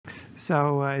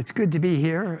So it's good to be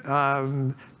here.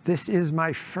 This is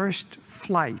my first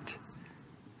flight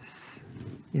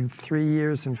in 3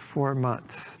 years and 4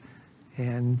 months.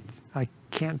 And I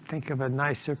can't think of a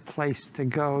nicer place to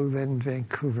go than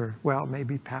Vancouver. Well,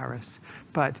 maybe Paris,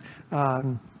 but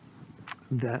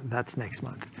that's next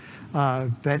month.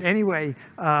 But anyway,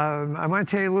 I want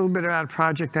to tell you a little bit about a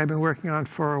project I've been working on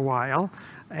for a while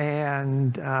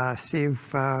and see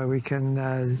if we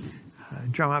can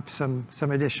drum up some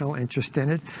additional interest in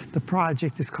it. The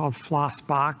project is called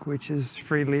FLOSSbok, which is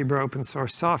free Libre open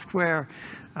source software.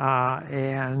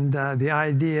 And the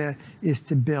idea is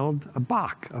to build a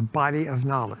Bok, a body of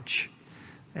knowledge.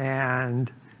 And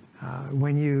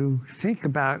when you think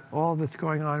about all that's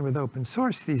going on with open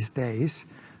source these days,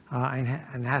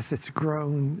 and as it's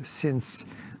grown since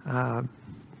the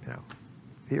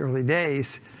early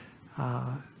days,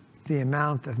 the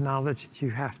amount of knowledge that you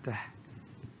have to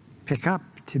pick up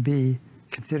to be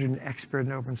considered an expert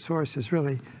in open source is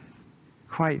really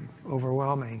quite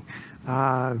overwhelming.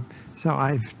 So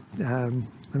let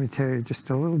me tell you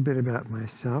just a little bit about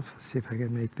myself. Let's see if I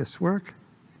can make this work.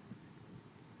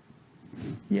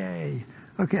 Yay.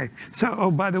 Okay. So,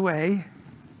 oh, by the way,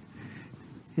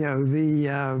 the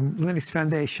Linux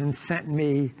Foundation sent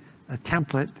me a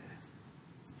template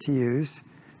to use,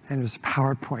 and it was a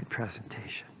PowerPoint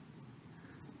presentation.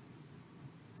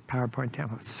 PowerPoint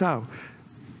template. So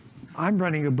I'm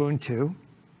running Ubuntu,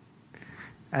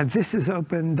 and this is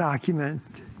Open Document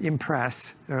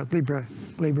Impress, or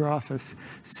LibreOffice.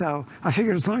 So I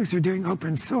figured as long as we're doing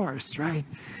open source, right,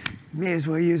 may as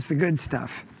well use the good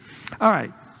stuff. All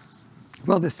right.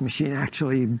 Well, this machine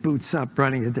actually boots up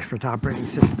running a different operating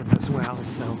system as well.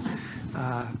 So,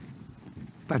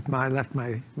 but I left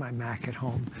my Mac at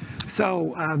home.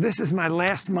 So this is my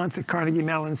last month at Carnegie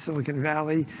Mellon, Silicon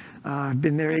Valley. I've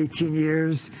been there 18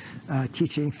 years,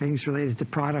 teaching things related to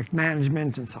product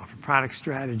management and software product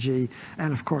strategy,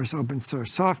 and of course, open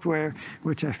source software,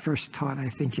 which I first taught, I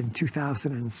think, in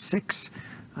 2006.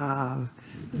 But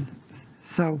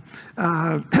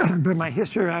my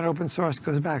history around open source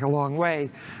goes back a long way.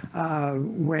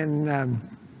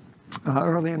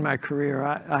 Early in my career,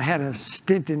 I had a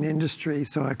stint in industry,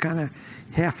 so I kind of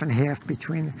half and half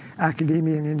between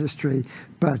academia and industry.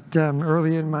 But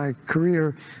early in my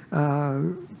career,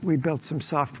 we built some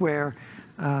software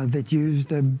that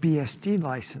used a BSD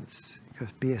license, because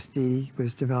BSD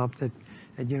was developed at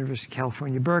University of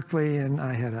California, Berkeley, and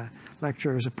I had a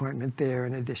lecturer's appointment there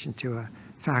in addition to a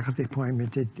faculty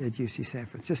appointment at UC San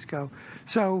Francisco.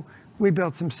 So we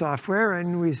built some software,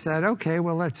 and we said, okay,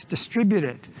 well, let's distribute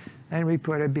it. And we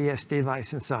put a BSD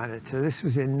license on it. So this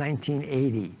was in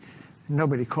 1980.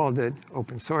 Nobody called it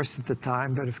open source at the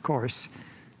time, but of course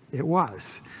it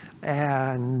was.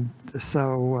 And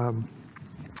so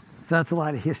that's a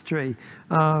lot of history.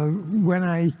 When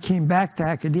I came back to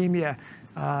academia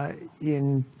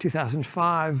in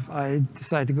 2005, I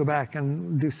decided to go back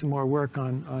and do some more work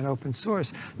on open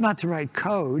source, not to write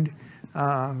code.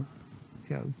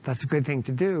 That's a good thing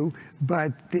to do,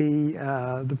 but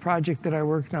the project that I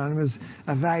worked on was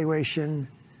evaluation,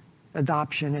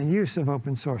 adoption, and use of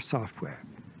open source software.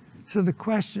 So the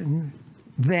question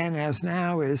then as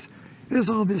now is, there's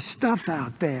all this stuff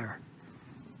out there.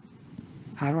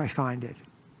 How do I find it?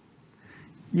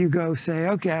 You go say,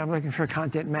 okay, I'm looking for a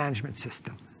content management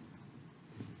system.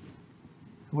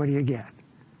 What do you get?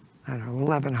 I don't know,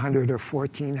 1,100 or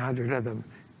 1,400 of them.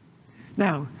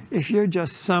 Now, if you're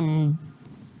just some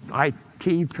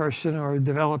IT person or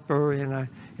developer in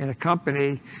a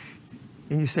company,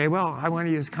 and you say, well, I want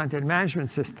to use a content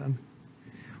management system,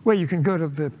 well, you can go to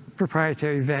the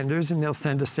proprietary vendors, and they'll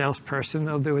send a salesperson,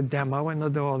 they'll do a demo, and they'll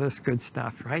do all this good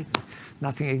stuff, right?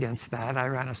 Nothing against that. I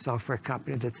ran a software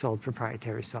company that sold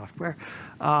proprietary software.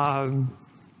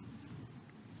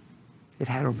 It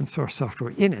had open source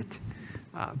software in it,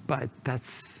 but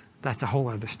that's a whole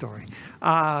other story.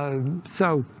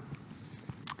 So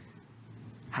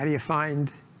how do you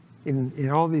find, in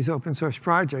all these open source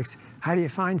projects, how do you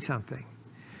find something?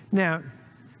 Now,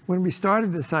 when we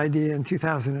started this idea in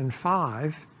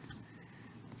 2005,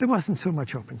 there wasn't so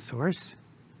much open source.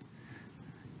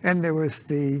 And there was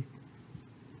the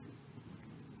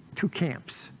two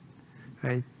camps,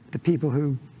 right? The people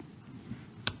who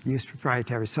used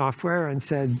proprietary software and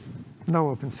said, no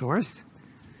open source.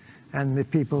 And the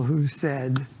people who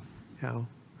said, well,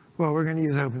 we're going to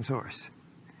use open source.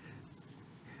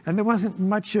 And there wasn't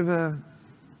much of a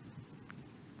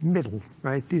middle,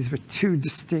 right? These were two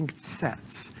distinct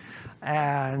sets.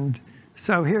 And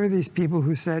so here are these people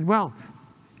who said, well,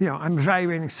 I'm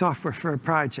evaluating software for a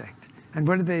project. And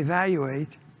what do they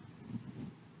evaluate?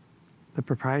 The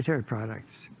proprietary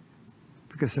products.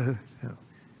 because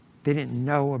they didn't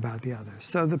know about the others.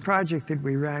 So the project that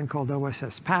we ran called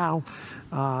OSS PAL,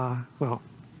 well,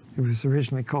 it was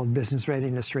originally called Business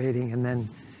Readiness Rating, and then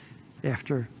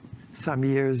after some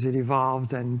years it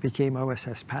evolved and became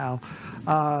OSS PAL.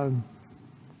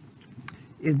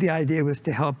 The idea was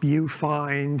to help you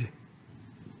find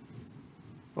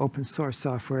open source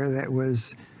software that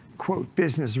was, quote,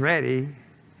 business ready.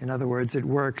 In other words, it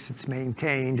works, it's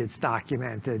maintained, it's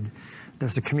documented,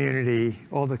 there's a community,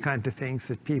 all the kinds of things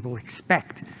that people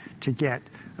expect to get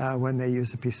when they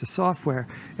use a piece of software.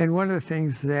 And one of the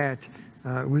things that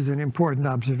was an important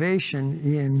observation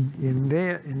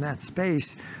in that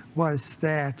space was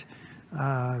that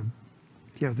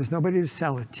there's nobody to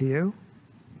sell it to you.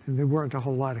 And there weren't a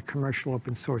whole lot of commercial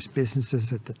open source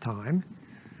businesses at the time.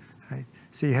 Right?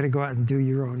 So you had to go out and do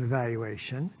your own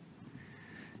evaluation.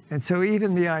 And so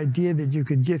even the idea that you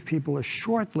could give people a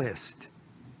short list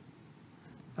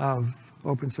of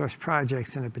open source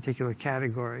projects in a particular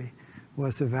category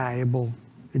was a valuable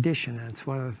addition.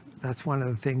 That's one of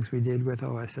the things we did with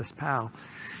OSS PAL.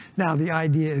 Now, the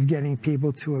idea of getting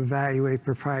people to evaluate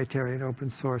proprietary and open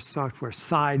source software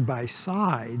side by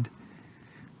side,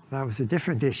 that was a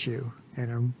different issue,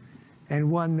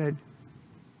 and one that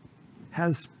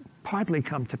has partly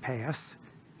come to pass.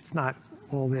 It's not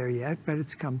all there yet, but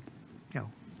it's come,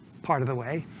 part of the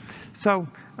way. So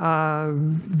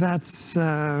that's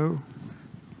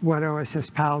what OSS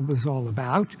PAL was all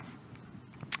about.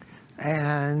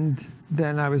 And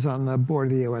then I was on the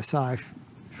board of the OSI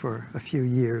for a few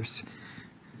years.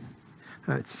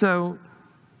 All right, so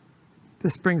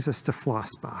this brings us to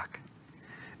FLOSSbok.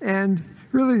 And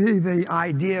really the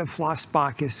idea of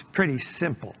FLOSSbok is pretty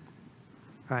simple,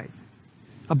 right?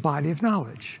 A body of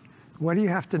knowledge. What do you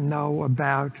have to know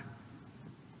about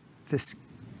this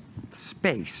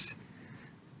space?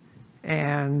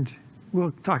 And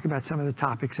we'll talk about some of the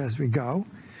topics as we go.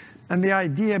 And the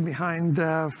idea behind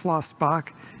FLOSSbok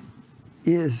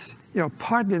is,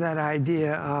 partly that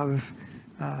idea of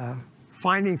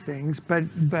finding things, but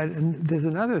there's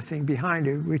another thing behind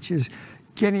it, which is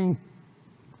getting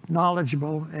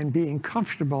knowledgeable and being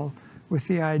comfortable with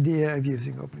the idea of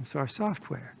using open source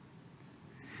software.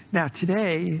 Now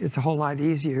today, it's a whole lot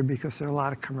easier because there are a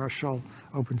lot of commercial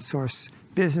open source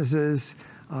businesses,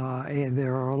 and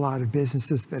there are a lot of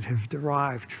businesses that have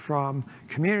derived from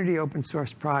community open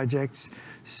source projects.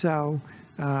 So,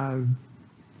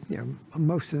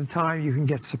 most of the time you can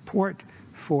get support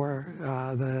for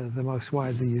the most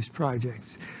widely used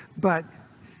projects. But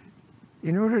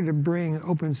in order to bring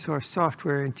open source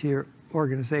software into your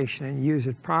organization and use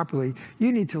it properly,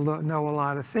 you need to know a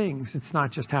lot of things. It's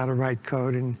not just how to write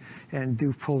code and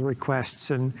do pull requests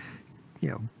and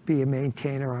be a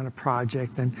maintainer on a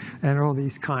project and all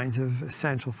these kinds of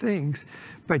essential things,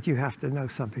 but you have to know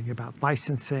something about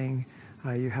licensing.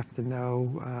 You have to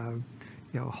know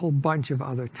a whole bunch of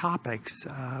other topics.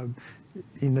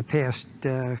 In the past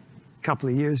couple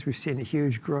of years, we've seen a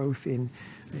huge growth in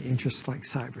interests like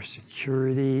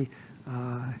cybersecurity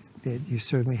that you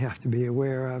certainly have to be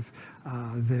aware of.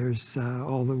 There's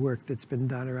all the work that's been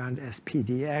done around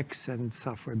SPDX and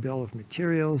software bill of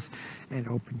materials and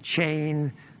open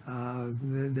chain.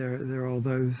 There are all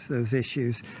those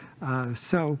issues.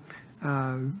 So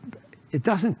it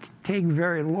doesn't take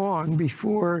very long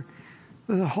before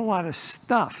there's a whole lot of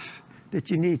stuff that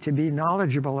you need to be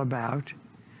knowledgeable about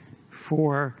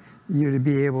for you to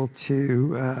be able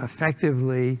to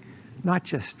effectively not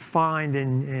just find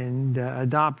and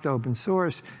adopt open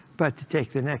source, but to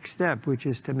take the next step, which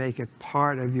is to make it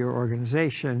part of your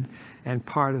organization and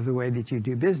part of the way that you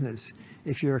do business.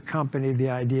 If you're a company, the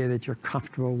idea that you're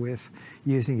comfortable with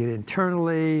using it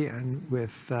internally and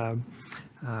with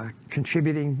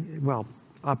contributing, well,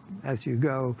 up as you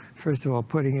go, first of all,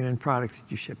 putting it in products that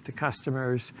you ship to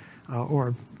customers,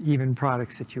 or even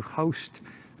products that you host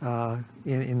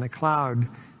in the cloud,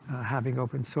 having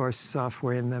open source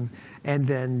software in them, and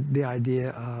then the idea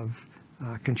of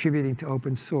contributing to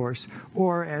open source,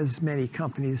 or as many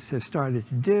companies have started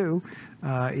to do,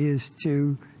 is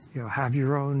to have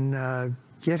your own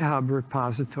GitHub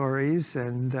repositories.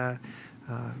 And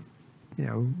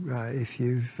if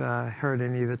you've heard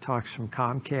any of the talks from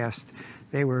Comcast,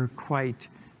 they were quite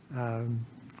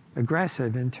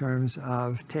aggressive in terms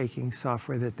of taking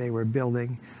software that they were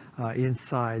building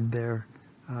inside their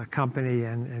company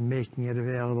and making it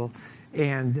available.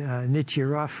 And Nietzsche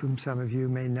Ruff, whom some of you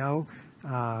may know,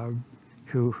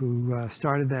 who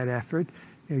started that effort,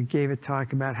 gave a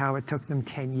talk about how it took them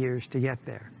 10 years to get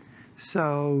there.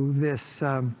 So this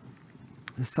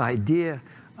idea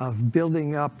of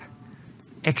building up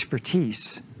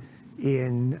expertise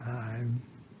in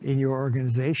your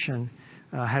organization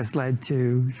has led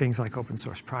to things like open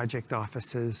source project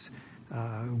offices,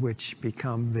 which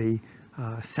become the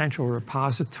central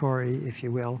repository, if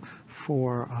you will,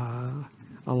 for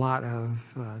a lot of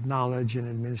knowledge and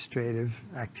administrative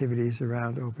activities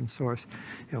around open source.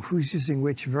 You know, who's using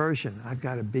which version? I've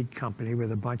got a big company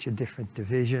with a bunch of different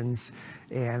divisions,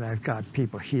 and I've got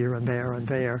people here and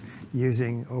there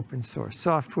using open source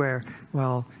software.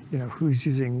 Well, you know, who's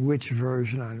using which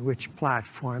version on which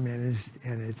platform, and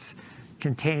it's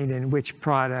contained in which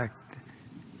product?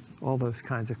 All those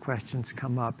kinds of questions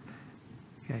come up.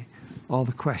 Okay, all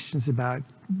the questions about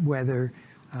whether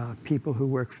people who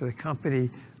work for the company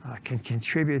can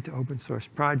contribute to open source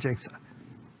projects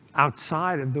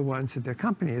outside of the ones that their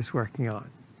company is working on.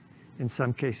 In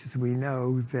some cases, we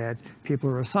know that people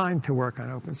are assigned to work on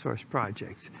open source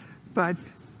projects, but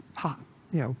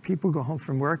you know, people go home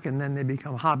from work and then they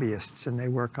become hobbyists and they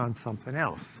work on something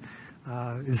else.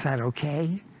 Is that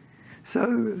okay?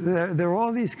 So there are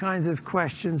all these kinds of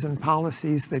questions and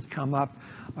policies that come up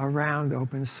around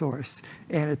open source.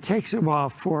 And it takes a while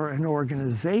for an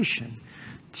organization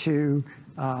to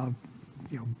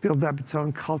you know, build up its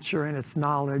own culture and its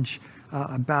knowledge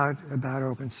about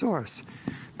open source.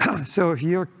 So if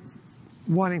you're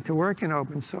wanting to work in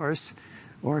open source,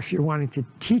 or if you're wanting to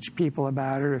teach people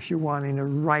about it, or if you're wanting to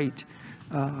write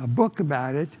a book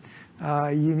about it,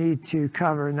 you need to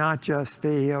cover not just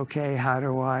the, okay, how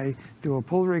do I do a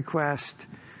pull request,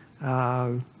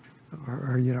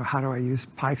 or you know, how do I use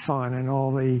Python and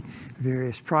all the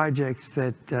various projects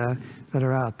that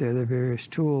are out there, the various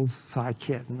tools,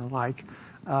 Scikit and the like.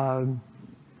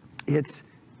 It's,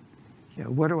 you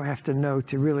know, what do I have to know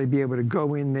to really be able to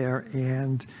go in there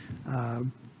and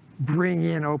bring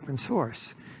in open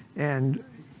source? And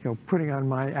you know, putting on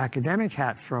my academic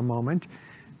hat for a moment,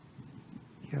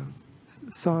 you know,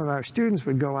 some of our students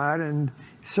would go out, and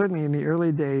certainly in the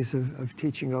early days of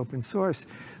teaching open source,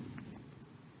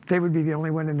 they would be the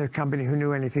only one in their company who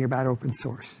knew anything about open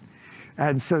source.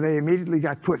 And so they immediately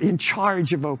got put in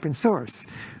charge of open source,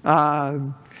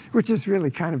 which is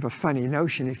really kind of a funny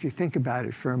notion if you think about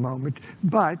it for a moment.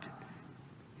 But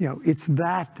you know, it's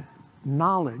that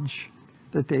knowledge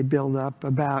that they build up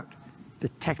about the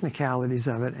technicalities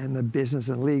of it and the business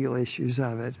and legal issues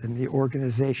of it and the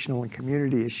organizational and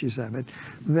community issues of it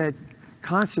that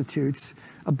constitutes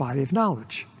a body of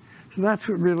knowledge. So that's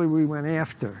what really we went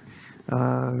after.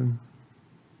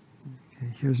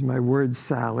 Here's my word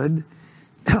salad.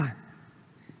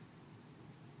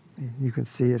 You can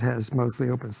see it has mostly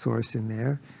open source in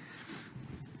there.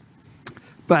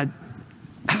 But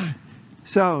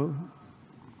so,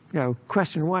 you know,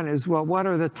 question one is, well, what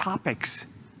are the topics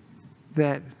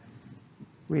that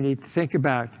we need to think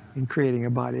about in creating a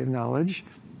body of knowledge?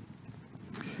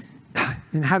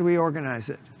 And how do we organize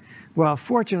it? Well,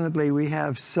 fortunately, we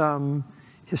have some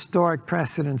historic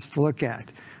precedents to look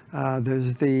at.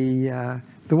 There's the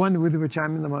one with which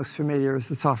I'm the most familiar is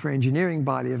the software engineering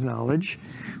body of knowledge,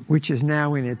 which is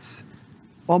now in its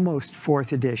almost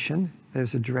 4th edition.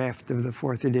 There's a draft of the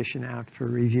 4th edition out for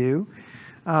review.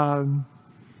 You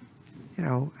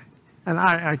know, and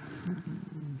I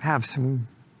have some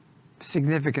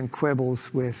significant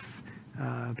quibbles with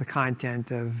the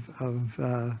content of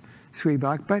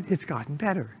FLOSSbok, but it's gotten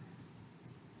better.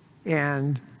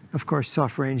 And of course,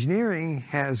 software engineering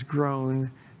has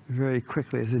grown very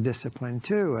quickly as a discipline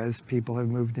too, as people have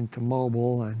moved into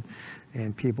mobile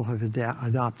and people have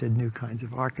adopted new kinds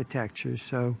of architectures.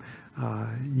 So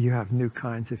you have new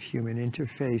kinds of human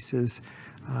interfaces,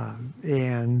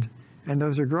 and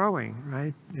those are growing,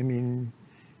 right? I mean,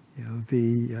 you know,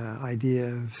 the idea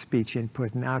of speech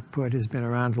input and output has been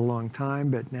around a long time,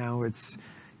 but now it's,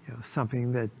 you know,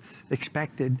 something that's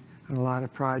expected in a lot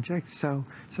of projects. So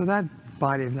that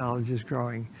body of knowledge is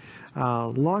growing.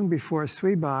 Long before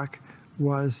FLOSSbok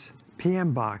was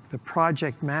PMBok, the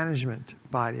project management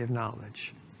body of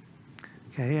knowledge.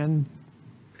 Okay, and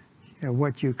you know,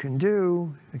 what you can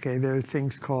do, okay, there's a thing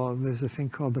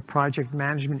called the Project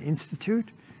Management Institute,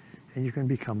 and you can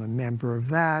become a member of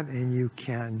that, and you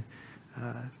can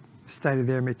study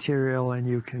their material, and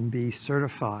you can be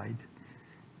certified.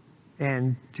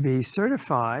 And to be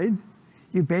certified,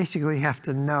 you basically have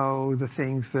to know the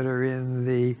things that are in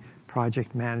the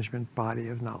project management body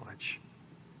of knowledge.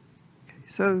 Okay,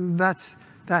 so that's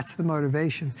the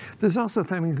motivation. There's also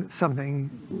something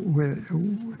with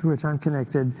which I'm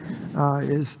connected,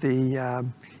 is the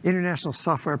International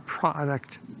Software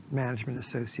Product Management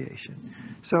Association.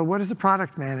 So what does a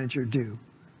product manager do?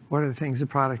 What are the things a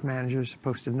product manager is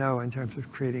supposed to know in terms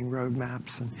of creating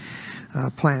roadmaps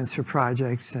and plans for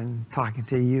projects and talking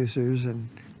to users and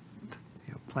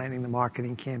planning the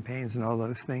marketing campaigns and all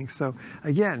those things? So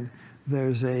again,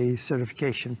 there's a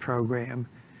certification program.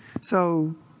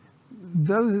 So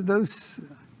those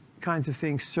kinds of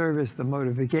things serve as the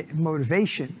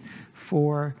motivation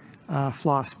for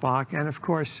FLOSSbok. And of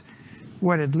course,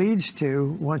 what it leads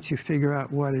to, once you figure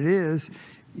out what it is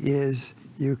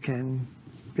you can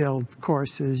build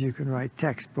courses, you can write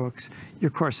textbooks.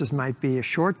 Your courses might be a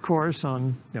short course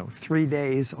on 3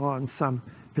 days on some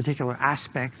particular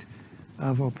aspect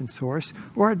of open source,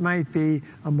 or it might be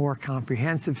a more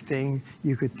comprehensive thing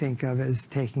you could think of as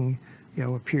taking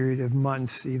a period of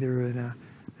months, either in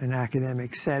an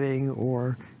academic setting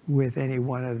or with any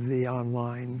one of the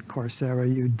online Coursera,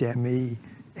 Udemy,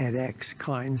 edX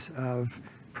kinds of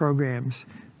programs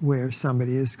where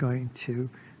somebody is going to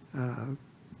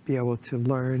be able to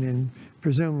learn and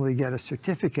presumably get a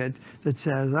certificate that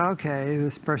says, okay,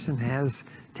 this person has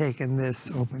taken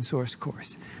this open source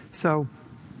course. So,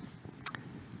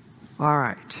 all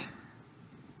right.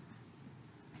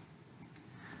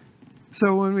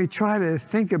 So when we try to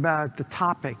think about the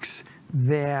topics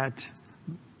that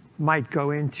might go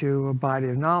into a body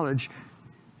of knowledge,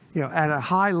 at a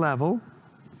high level,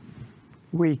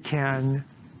 we can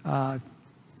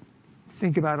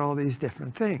think about all these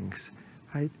different things,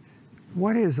 right?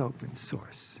 What is open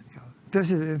source?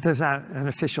 There's an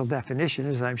official definition,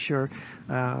 as I'm sure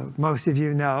most of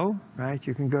you know, right?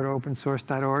 You can go to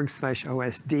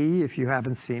opensource.org/OSD if you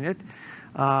haven't seen it.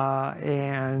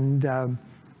 And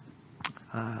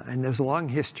there's a long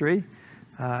history.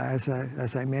 As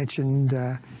I mentioned,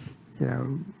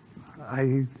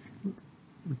 I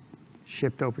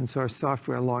shipped open source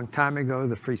software a long time ago.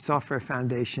 The Free Software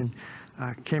Foundation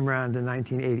came around in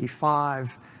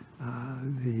 1985.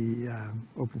 The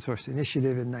Open Source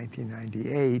Initiative in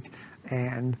 1998,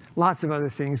 and lots of other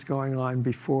things going on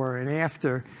before and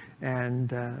after.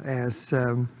 And as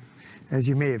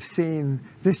you may have seen,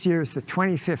 this year is the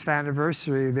 25th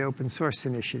anniversary of the Open Source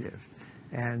Initiative.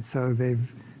 And so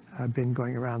they've been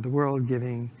going around the world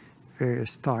giving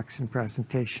various talks and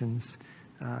presentations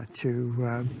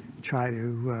to try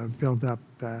to build up,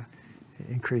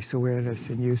 increase awareness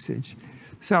and usage.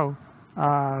 So,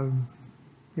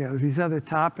 these other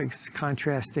topics,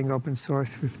 contrasting open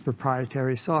source with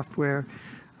proprietary software,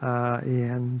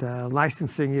 and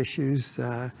licensing issues,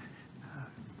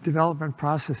 development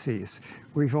processes.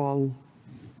 We've all,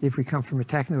 if we come from a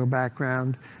technical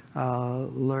background,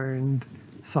 learned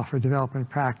software development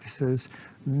practices.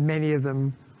 Many of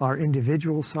them are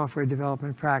individual software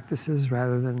development practices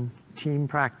rather than team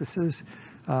practices.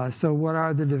 So what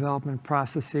are the development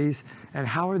processes, and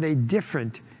how are they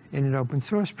different in an open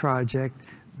source project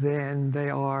than they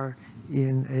are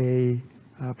in a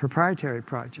proprietary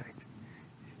project?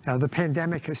 Now, the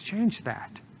pandemic has changed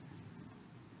that,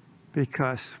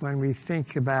 because when we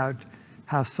think about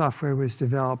how software was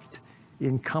developed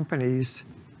in companies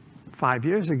 5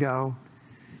 years ago,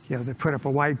 they put up a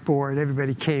whiteboard,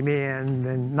 everybody came in,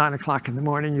 and 9 o'clock in the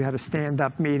morning you had a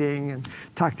stand-up meeting and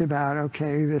talked about,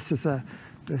 okay, this is a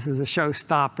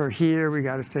showstopper here, we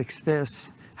got to fix this.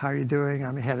 How are you doing?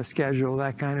 I'm ahead of schedule,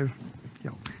 that kind of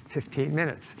 15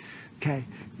 minutes. Okay,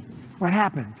 what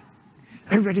happened?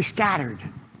 Everybody scattered,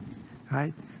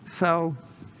 right? So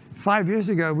 5 years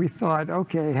ago, we thought,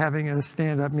 okay, having a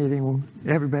stand-up meeting,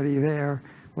 everybody there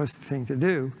was the thing to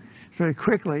do. Very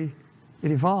quickly,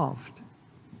 it evolved,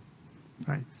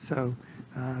 right? So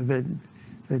that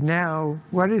now,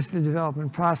 what is the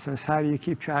development process? How do you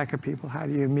keep track of people? How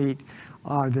do you meet?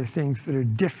 Are there things that are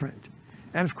different?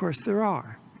 And of course, there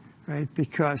are, right?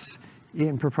 Because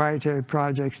in proprietary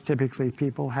projects, typically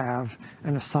people have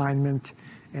an assignment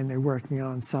and they're working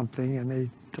on something and they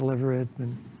deliver it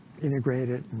and integrate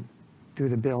it and do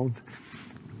the build.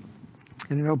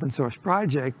 In an open source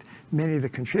project, many of the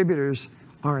contributors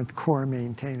aren't core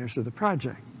maintainers of the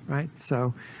project, right?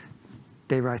 So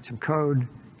they write some code,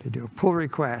 they do a pull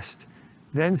request,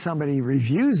 then somebody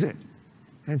reviews it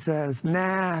and says,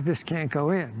 nah, this can't go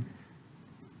in,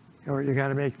 or you got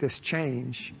to make this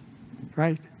change,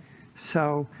 right?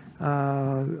 So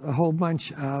a whole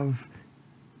bunch of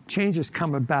changes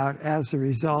come about as a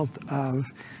result of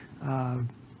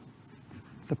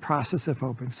the process of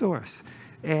open source.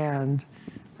 And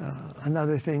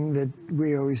another thing that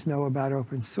we always know about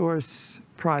open source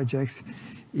projects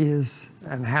is,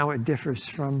 and how it differs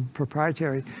from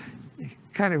proprietary,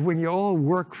 kind of when you all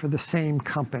work for the same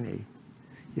company,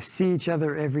 you see each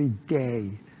other every day,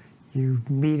 you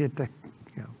meet at the,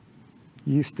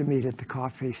 you used to meet at the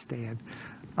coffee stand.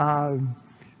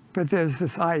 But there's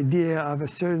this idea of a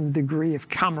certain degree of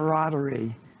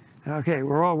camaraderie. Okay,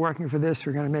 we're all working for this,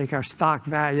 we're going to make our stock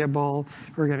valuable,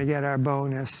 we're going to get our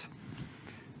bonus.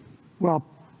 Well,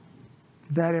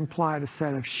 that implied a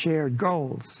set of shared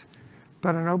goals,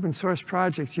 But on open source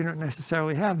projects, you don't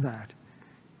necessarily have that.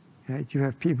 Right? You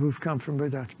have people who've come from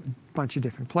a bunch of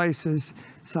different places,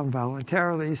 some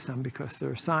voluntarily, some because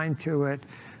they're assigned to it,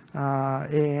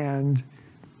 and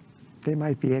they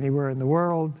might be anywhere in the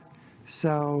world.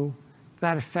 So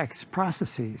that affects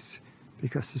processes,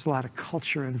 because there's a lot of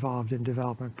culture involved in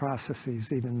development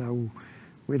processes, even though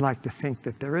we like to think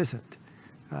that there isn't.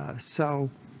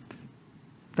 So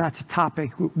that's a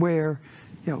topic where,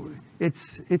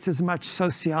 it's as much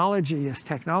sociology as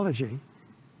technology,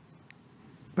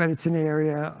 but it's an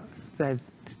area that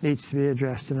needs to be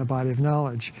addressed in a body of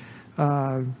knowledge.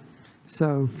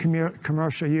 So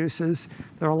commercial uses,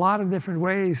 there are a lot of different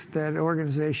ways that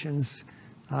organizations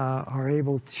are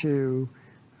able to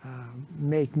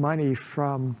make money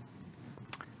from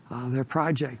their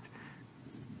project.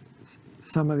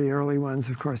 Some of the early ones,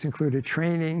 of course, included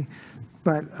training.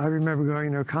 But I remember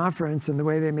going to a conference, and the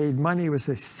way they made money was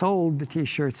they sold the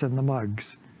T-shirts and the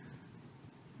mugs.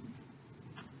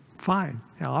 Fine,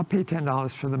 I'll pay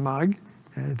 $10 for the mug.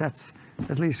 That's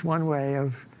at least one way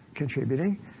of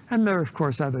contributing. And there are, of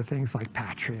course, other things like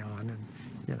Patreon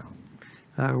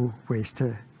and ways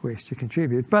to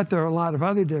contribute. But there are a lot of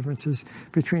other differences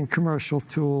between commercial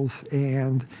tools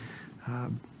and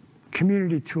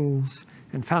community tools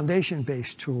and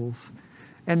foundation-based tools.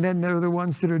 And then there are the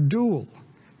ones that are dual,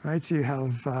 right? So you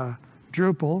have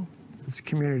Drupal, it's a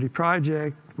community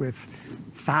project with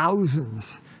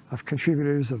thousands of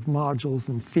contributors of modules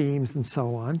and themes and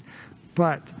so on.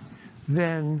 But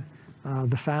then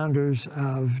the founders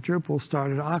of Drupal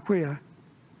started Acquia,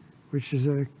 which is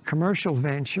a commercial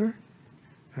venture,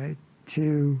 right,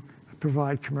 to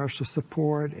provide commercial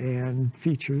support and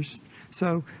features.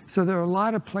 So there are a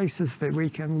lot of places that we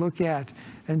can look at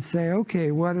and say,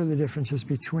 okay, what are the differences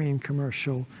between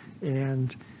commercial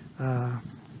and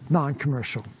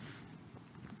non-commercial?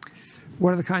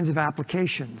 What are the kinds of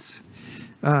applications?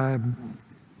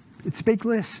 It's a big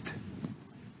list.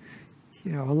 A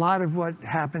lot of what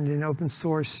happened in open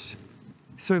source,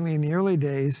 certainly in the early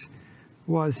days,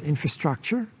 was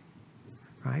infrastructure,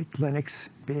 right? Linux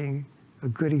being a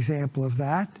good example of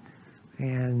that,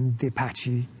 and the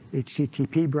Apache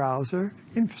HTTP browser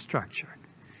infrastructure.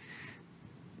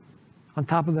 On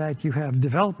top of that, you have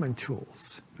development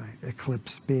tools, right?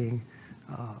 Eclipse being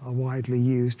a widely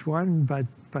used one, but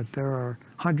there are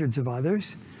hundreds of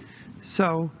others.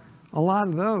 So a lot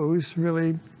of those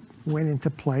really went into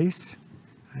place,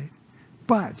 right?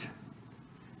 But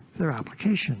there are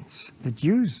applications that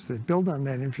build on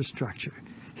that infrastructure.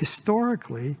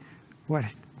 Historically, what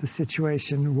the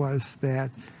situation was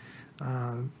that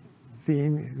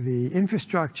the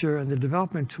infrastructure and the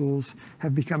development tools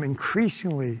have become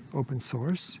increasingly open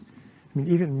source. I mean,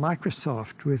 even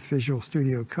Microsoft with Visual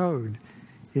Studio Code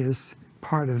is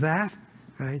part of that,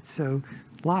 right? So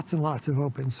lots and lots of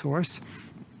open source.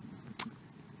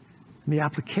 The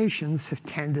applications have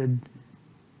tended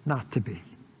not to be.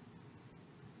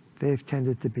 They've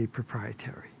tended to be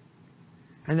proprietary.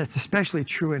 And that's especially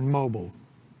true in mobile.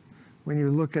 When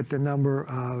you look at the number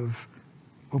of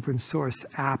open source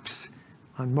apps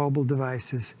on mobile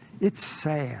devices, it's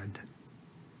sad.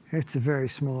 It's a very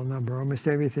small number. Almost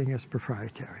everything is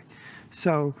proprietary.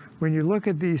 So when you look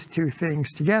at these two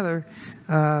things together,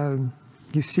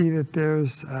 you see that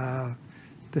there's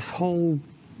this whole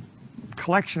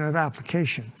collection of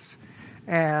applications.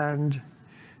 And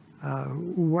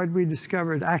what we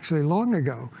discovered actually long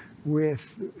ago with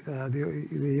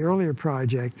the earlier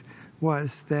project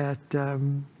was that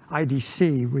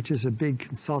IDC, which is a big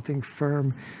consulting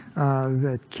firm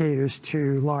that caters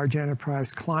to large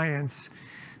enterprise clients,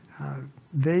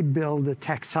 they build a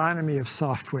taxonomy of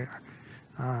software.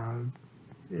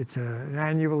 It's an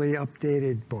annually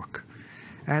updated book.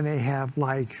 And they have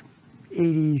like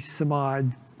 80 some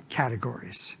odd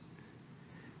categories.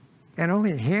 And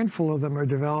only a handful of them are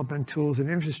development tools and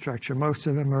infrastructure. Most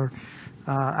of them are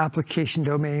application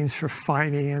domains for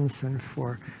finance and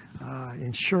for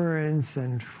insurance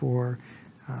and for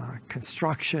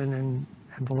construction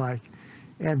and the like.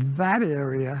 And that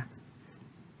area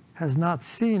has not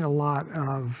seen a lot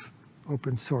of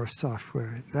open source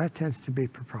software. That tends to be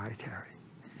proprietary.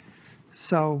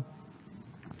 So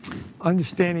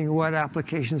understanding what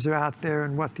applications are out there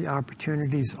and what the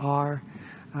opportunities are.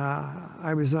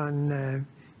 I was on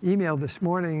email this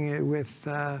morning with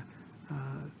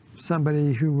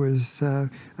somebody who was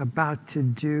about to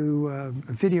do a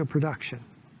video production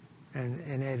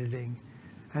and editing.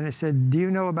 And I said, do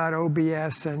you know about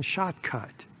OBS and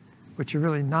Shotcut, which are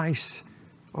really nice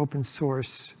open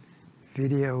source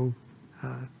video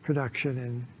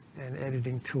production and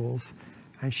editing tools?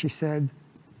 And she said,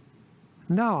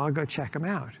 no, I'll go check them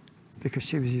out, because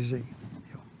she was using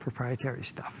proprietary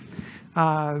stuff.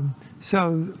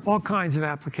 So all kinds of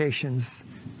applications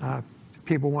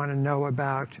people want to know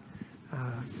about.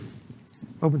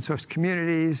 Open source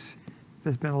communities.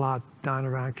 There's been a lot done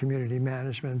around community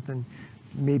management, and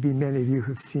maybe many of you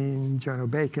have seen Jono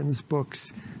Bacon's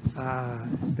books,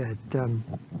 The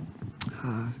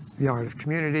Art of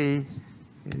Community,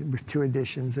 with 2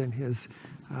 editions, and his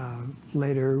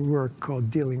later work called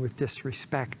Dealing with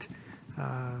Disrespect.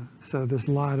 So there's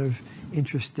a lot of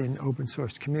interest in open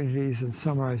source communities and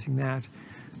summarizing that.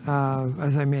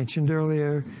 As I mentioned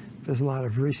earlier, there's a lot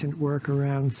of recent work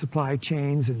around supply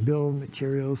chains and bill of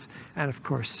materials, and of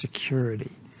course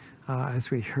security, as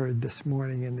we heard this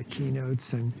morning in the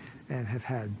keynotes and have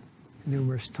had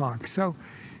numerous talks. So,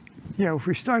 you know, if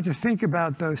we start to think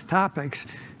about those topics,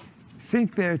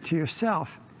 think there to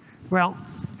yourself, well,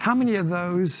 how many of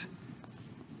those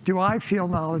do I feel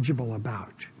knowledgeable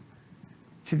about,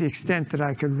 to the extent that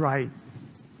I could write,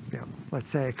 you know, let's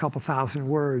say a couple thousand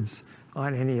words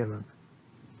on any of them?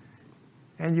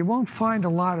 And you won't find a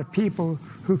lot of people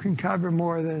who can cover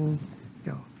more than,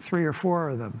 you know, 3 or 4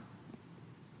 of them,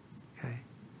 okay?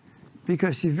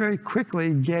 Because you very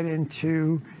quickly get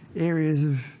into areas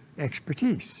of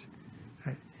expertise.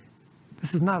 Right?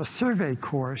 This is not a survey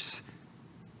course.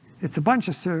 It's a bunch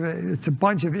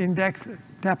of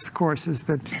in-depth courses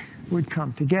that would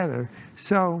come together.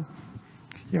 So,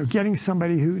 you know, getting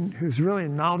somebody who's really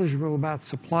knowledgeable about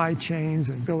supply chains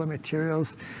and bill of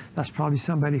materials, that's probably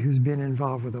somebody who's been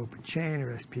involved with OpenChain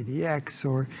or SPDX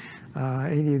or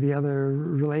any of the other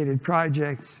related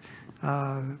projects,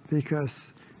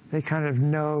 because they kind of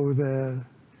know the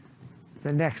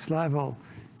next level,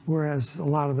 whereas a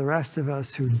lot of the rest of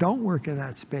us who don't work in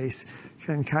that space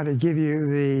can kind of give you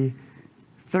the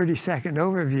 30-second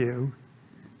overview,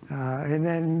 and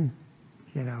then,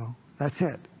 you know, that's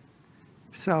it.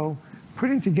 So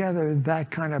putting together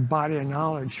that kind of body of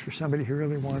knowledge for somebody who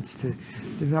really wants to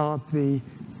develop the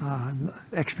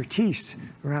expertise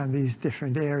around these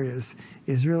different areas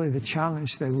is really the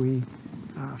challenge that we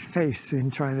face in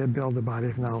trying to build a body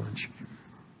of knowledge.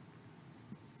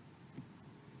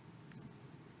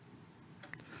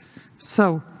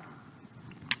 So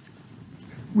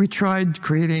we tried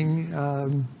creating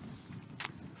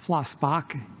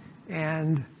FLOSSbok,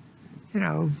 and, you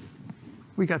know,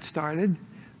 we got started,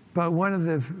 but one of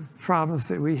the problems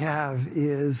that we have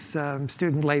is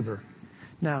student labor.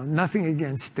 Now, nothing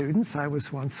against students, I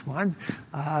was once one,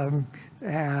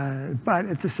 but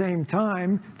at the same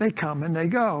time, they come and they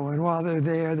go, and while they're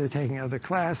there, they're taking other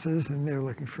classes, and they're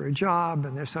looking for a job,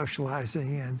 and they're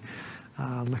socializing, and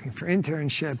looking for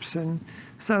internships, and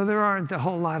so there aren't a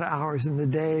whole lot of hours in the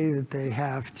day that they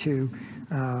have to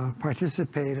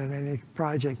participate in any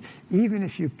project. Even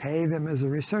if you pay them as a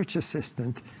research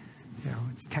assistant, you know,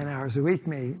 it's 10 hours a week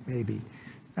maybe.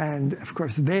 And of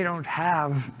course, they don't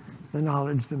have the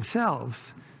knowledge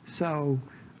themselves. So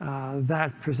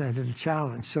that presented a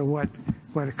challenge. So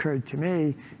what occurred to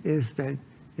me is that,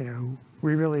 you know,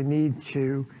 we really need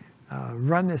to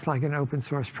run this like an open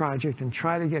source project and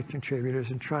try to get contributors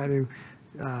and try to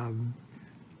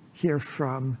hear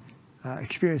from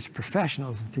experienced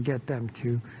professionals to get them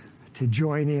to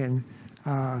join in.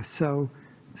 So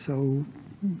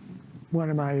one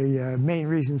of my main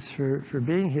reasons for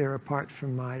being here, apart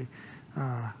from my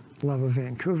love of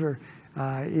Vancouver,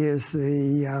 is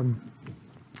the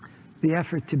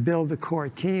effort to build a core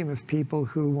team of people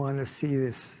who want to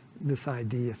see this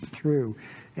idea through,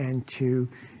 and to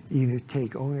either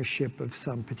take ownership of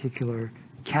some particular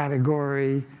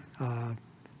category, you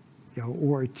know,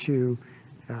 or to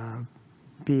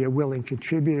be a willing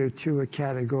contributor to a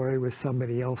category with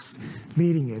somebody else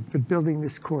leading it. But building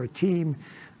this core team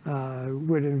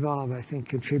would involve, I think,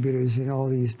 contributors in all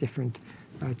these different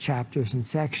chapters and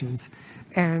sections.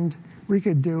 And we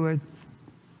could do it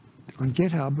on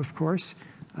GitHub, of course.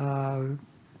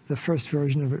 The first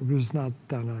version of it was not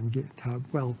done on GitHub.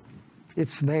 Well,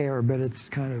 it's there, but it's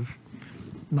kind of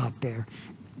not there.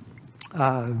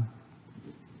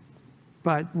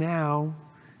 But now,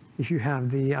 if you have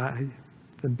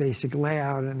the basic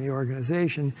layout and the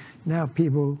organization, now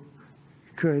people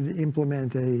could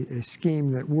implement a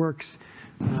scheme that works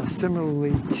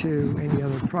similarly to any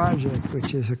other project,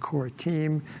 which is a core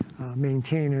team.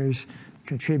 Maintainers,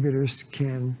 contributors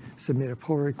can submit a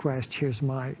pull request. Here's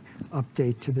my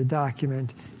update to the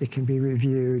document. It can be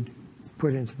reviewed,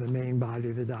 put into the main body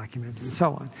of the document, and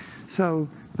so on. So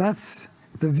that's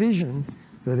the vision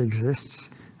that exists.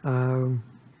 And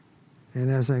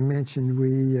as I mentioned,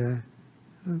 we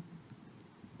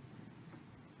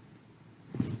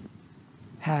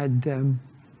had,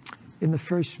 in the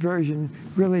first version,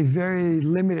 really very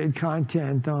limited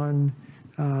content on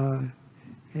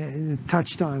it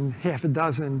touched on half a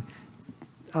dozen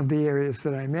of the areas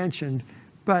that I mentioned.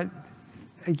 But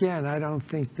again, I don't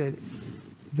think that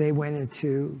they went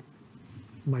into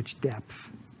much depth.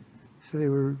 So they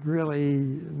were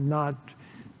really not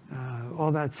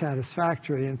all that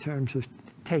satisfactory in terms of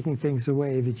taking things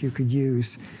away that you could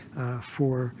use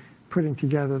for putting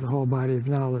together the whole body of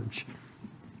knowledge.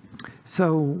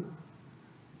 So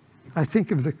I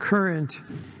think of the current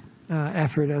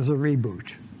effort as a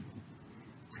reboot.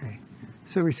 Okay.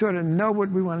 So we sort of know what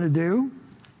we want to do.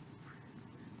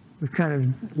 We've kind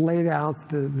of laid out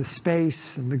the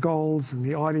space and the goals and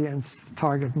the audience, the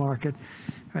target market.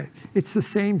 Right. It's the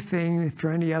same thing for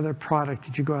any other product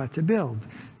that you go out to build.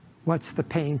 What's the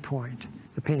pain point?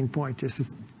 The pain point is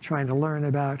trying to learn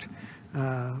about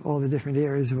all the different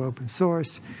areas of open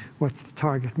source. What's the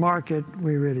target market?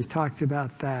 We already talked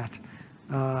about that.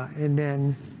 And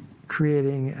then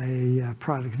creating a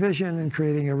product vision and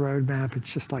creating a roadmap.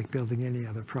 It's just like building any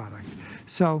other product.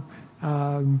 So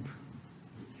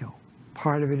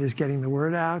part of it is getting the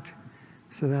word out.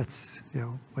 So that's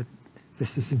what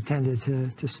this is intended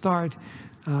to start.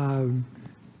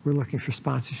 We're looking for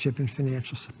sponsorship and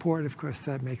financial support. Of course,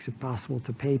 that makes it possible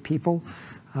to pay people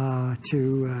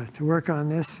to work on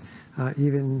this,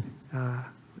 even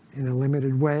in a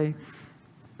limited way,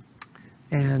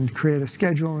 and create a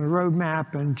schedule and a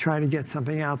roadmap and try to get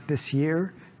something out this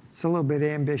year. It's a little bit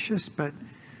ambitious, but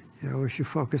if you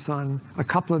focus on a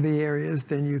couple of the areas,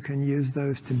 then you can use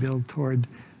those to build toward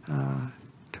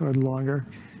longer.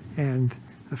 And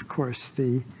of course,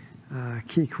 the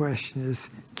key question is,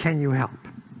 can you help?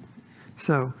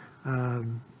 So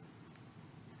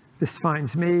this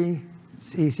finds me.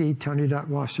 It's easy.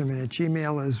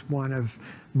 Tony.wasserman@gmail is one of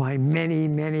my many,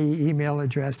 many email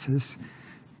addresses.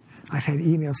 I've had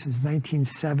email since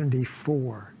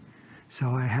 1974. So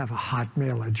I have a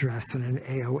Hotmail address and an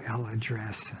AOL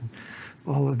address and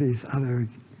all of these other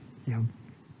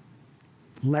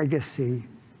legacy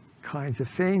kinds of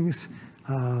things.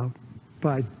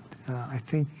 But I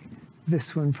think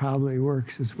this one probably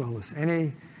works as well as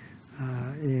any.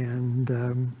 And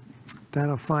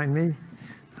that'll find me.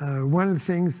 One of the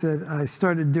things that I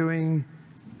started doing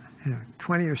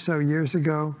 20 or so years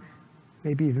ago,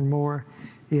 maybe even more,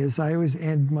 is I always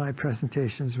end my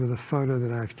presentations with a photo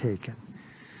that I've taken.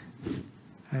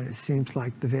 And it seems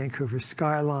like the Vancouver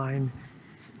skyline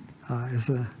is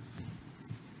a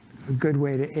good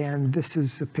way to end. This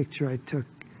is a picture I took,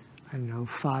 I don't know,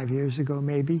 5 years ago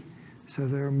maybe. So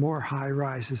there are more high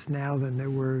rises now than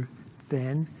there were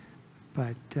then.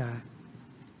 But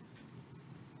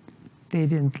they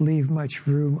didn't leave much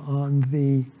room on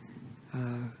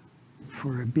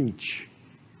for a beach.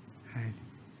 Right?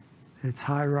 It's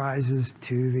high rises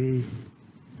to the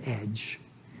edge.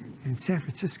 In San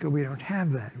Francisco, we don't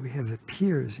have that. We have the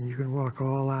piers, and you can walk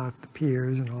all out the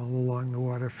piers and all along the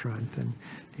waterfront and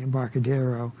the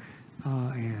Embarcadero,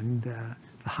 and the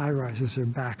high rises are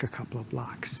back a couple of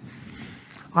blocks.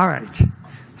 All right,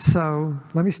 so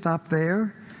let me stop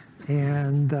there,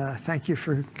 and thank you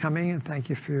for coming, and thank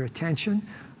you for your attention.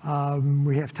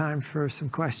 We have time for some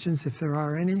questions, if there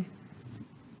are any.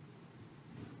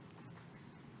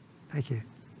 Thank you.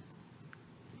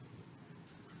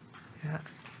 Yeah.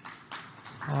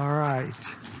 All right.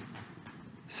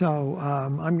 So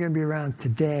I'm going to be around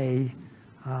today.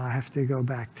 I have to go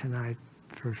back tonight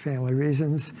for family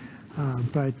reasons.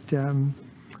 But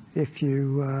if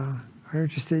you are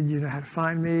interested, you know how to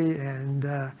find me, and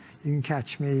you can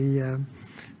catch me.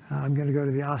 I'm going to go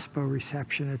to the OSPO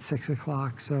reception at 6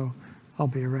 o'clock, so I'll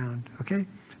be around. Okay?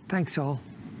 Thanks, all.